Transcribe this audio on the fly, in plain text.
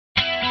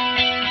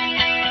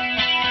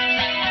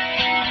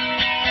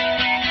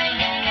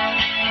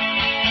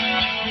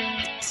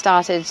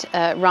started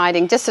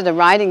riding just at a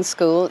riding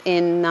school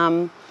in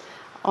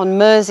on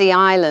Mersey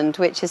Island,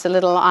 which is a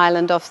little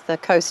island off the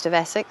coast of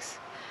Essex.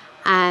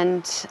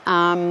 And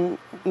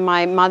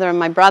my mother and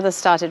my brother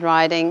started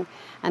riding,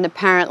 and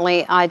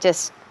apparently I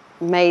just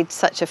made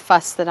such a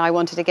fuss that I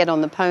wanted to get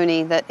on the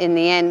pony that in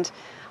the end,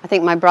 I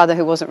think my brother,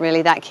 who wasn't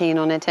really that keen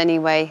on it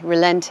anyway,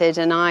 relented,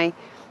 and I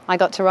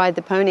got to ride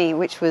the pony,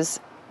 which was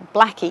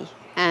Blackie.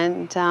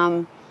 And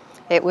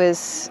it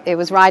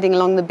was riding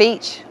along the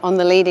beach on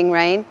the leading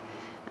rein,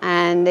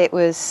 and it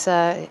was,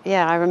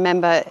 yeah, I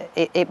remember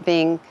it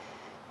being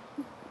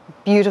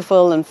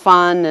beautiful and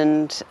fun,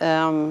 and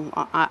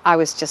I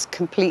was just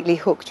completely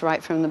hooked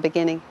right from the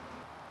beginning.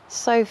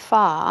 So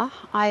far,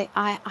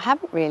 I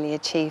haven't really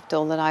achieved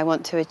all that I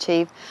want to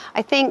achieve.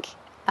 I think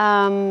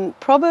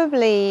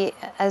probably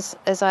as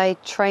I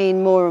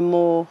train more and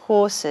more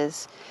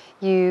horses,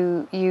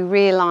 you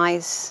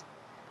realise,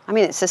 I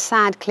mean, it's a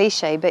sad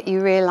cliche, but you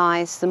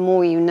realise the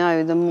more you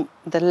know,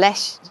 the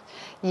less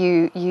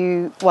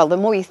well, the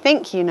more you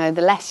think you know,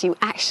 the less you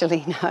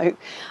actually know.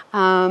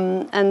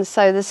 And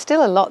so there's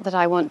still a lot that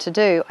I want to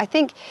do. I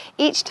think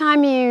each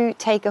time you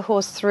take a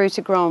horse through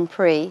to Grand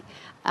Prix,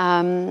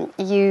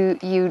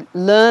 you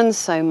learn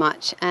so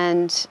much,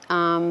 and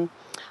I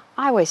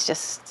always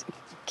just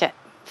get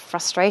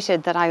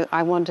frustrated that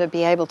I want to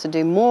be able to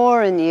do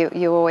more, and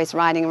you're always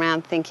riding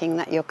around thinking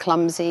that you're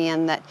clumsy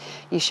and that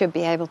you should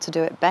be able to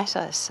do it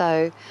better.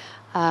 So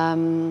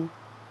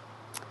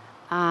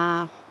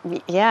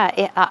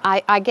yeah,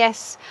 I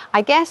guess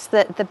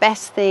that the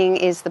best thing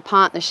is the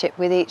partnership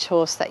with each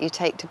horse that you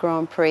take to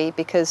Grand Prix,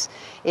 because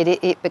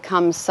it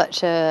becomes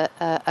such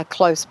a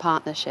close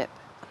partnership.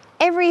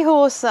 Every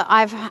horse that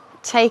I've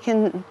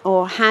taken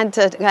or had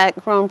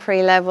at Grand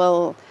Prix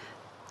level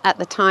at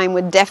the time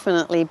would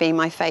definitely be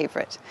my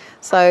favourite.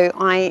 So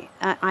I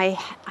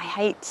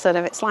hate sort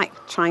of, it's like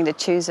trying to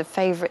choose a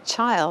favourite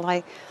child.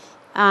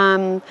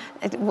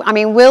 I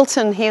mean,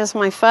 Wilton, he was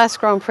my first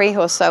Grand Prix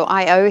horse, so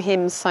I owe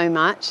him so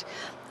much.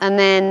 And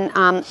then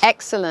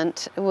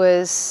Excellent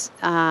was,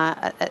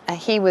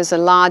 he was a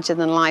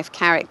larger-than-life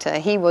character.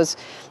 He was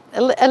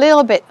a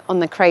little bit on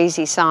the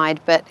crazy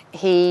side, but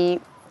he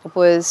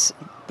was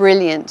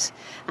brilliant.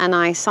 And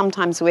I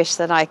sometimes wish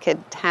that I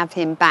could have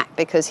him back,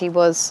 because he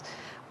was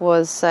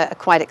a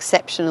quite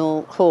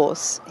exceptional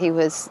horse. He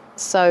was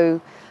so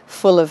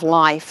full of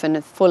life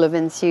and full of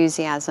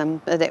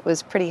enthusiasm that it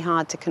was pretty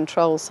hard to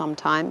control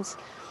sometimes.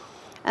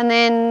 And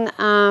then,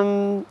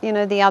 you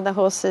know, the other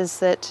horses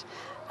that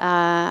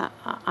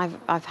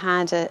I've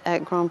had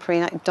at Grand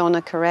Prix, like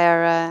Donna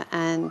Carrera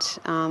and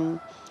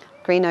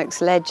Green Oaks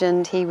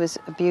Legend, he was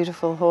a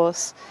beautiful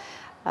horse.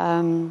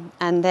 And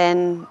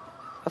then,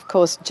 of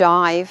course,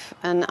 Jive,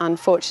 and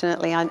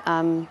unfortunately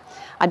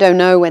I don't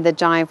know whether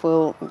Jive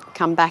will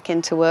come back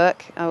into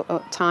work,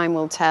 or time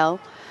will tell.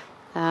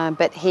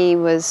 But he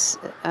was,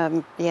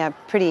 yeah,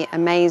 pretty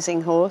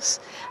amazing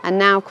horse. And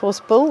now, of course,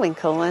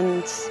 Bullwinkle,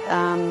 and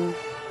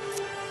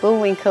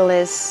Bullwinkle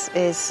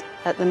is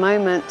at the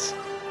moment,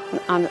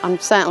 I'm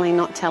certainly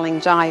not telling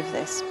Jive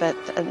this, but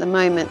at the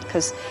moment,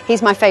 because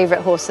he's my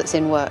favourite horse that's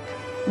in work.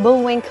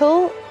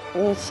 Bullwinkle,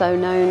 also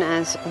known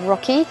as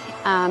Rocky,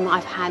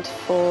 I've had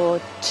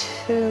for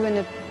 2 and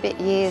a bit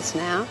years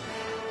now,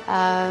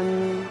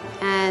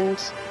 and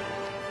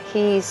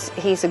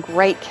he's a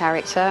great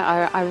character.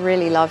 I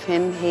really love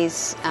him.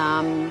 He's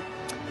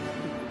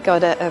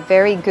got a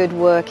very good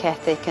work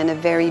ethic and a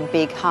very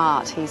big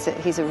heart.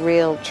 He's a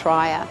real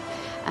trier,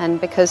 and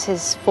because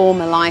his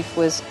former life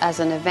was as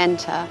an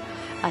eventer,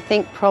 I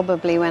think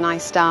probably when I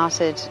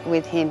started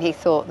with him he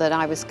thought that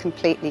I was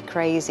completely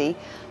crazy.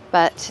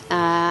 But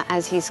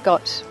as he's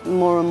got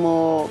more and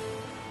more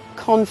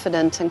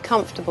confident and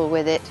comfortable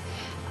with it,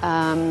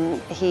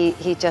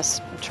 he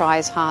just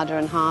tries harder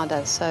and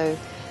harder. So,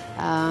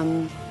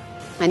 and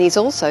he's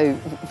also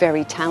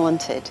very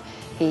talented.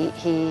 He's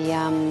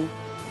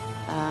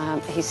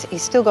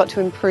still got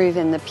to improve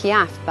in the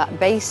Piaffe, but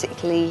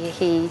basically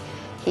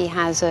he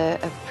has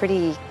a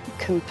pretty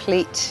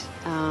complete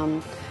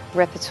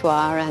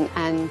repertoire,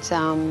 and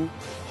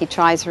he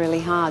tries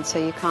really hard, so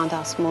you can't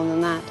ask more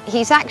than that.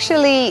 He's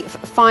actually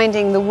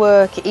finding the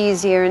work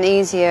easier and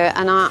easier,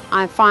 and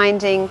I'm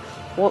finding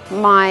what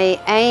my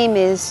aim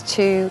is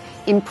to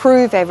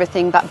improve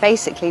everything, but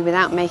basically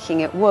without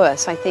making it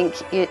worse. I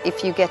think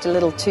if you get a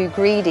little too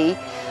greedy,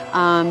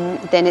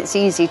 then it's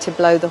easy to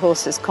blow the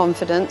horse's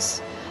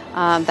confidence.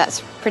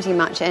 That's pretty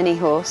much any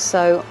horse.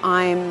 So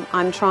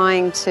I'm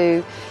trying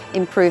to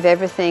improve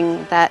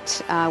everything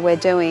that we're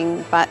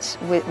doing, but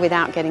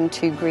without getting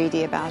too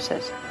greedy about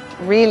it.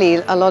 Really,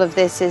 a lot of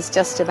this is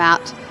just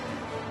about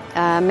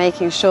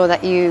making sure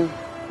that you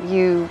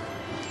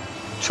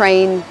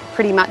train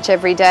pretty much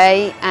every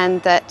day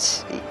and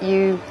that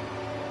you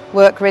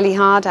work really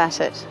hard at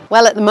it.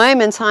 Well, at the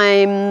moment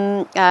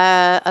I'm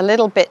a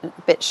little bit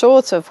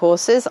short of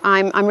horses.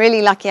 I'm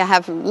really lucky. I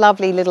have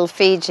lovely little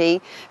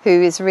Fiji,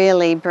 who is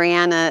really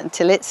Brianna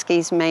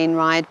Tilitsky's main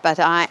ride, but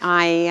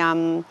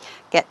I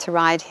get to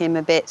ride him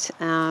a bit,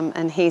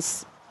 and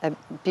he's a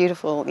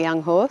beautiful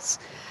young horse.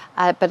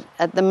 but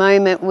at the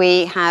moment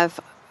we have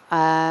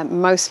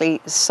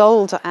mostly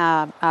sold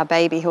our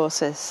baby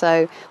horses.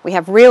 So we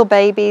have real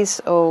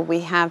babies, or we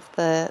have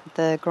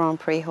the Grand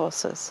Prix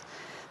horses.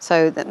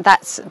 So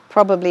that's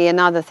probably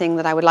another thing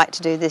that I would like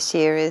to do this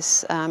year,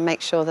 is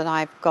make sure that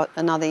I've got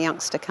another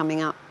youngster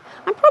coming up.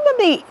 I'm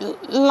probably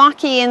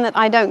lucky in that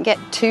I don't get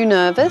too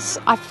nervous.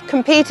 I've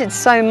competed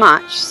so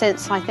much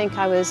since I think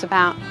I was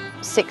about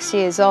 6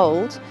 years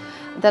old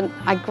that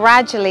I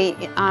gradually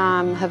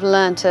have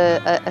learnt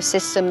a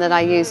system that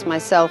I use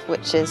myself,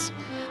 which is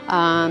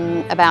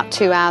about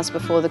 2 hours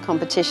before the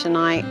competition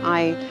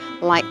I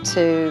like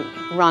to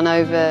run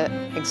over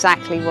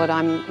exactly what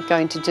I'm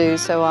going to do.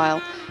 So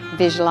I'll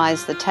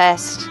visualize the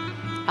test,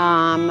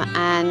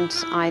 and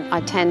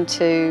I tend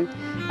to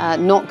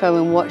not go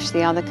and watch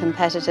the other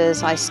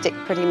competitors. I stick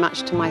pretty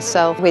much to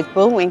myself. With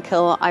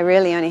Bullwinkle, I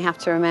really only have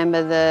to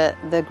remember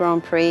the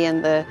Grand Prix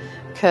and the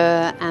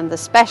Cur and the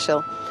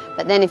Special.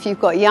 But then if you've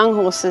got young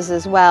horses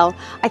as well,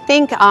 I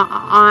think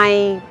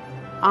I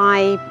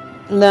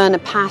learn a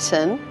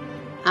pattern,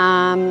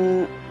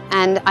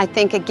 and I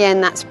think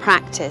again that's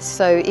practice.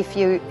 So if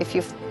you're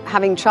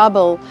having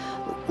trouble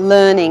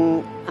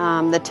learning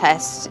the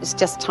tests, it's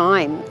just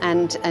time,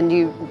 and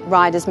you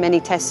ride as many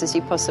tests as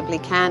you possibly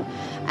can.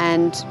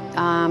 And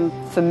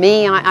for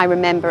me, I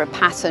remember a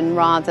pattern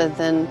rather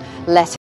than letting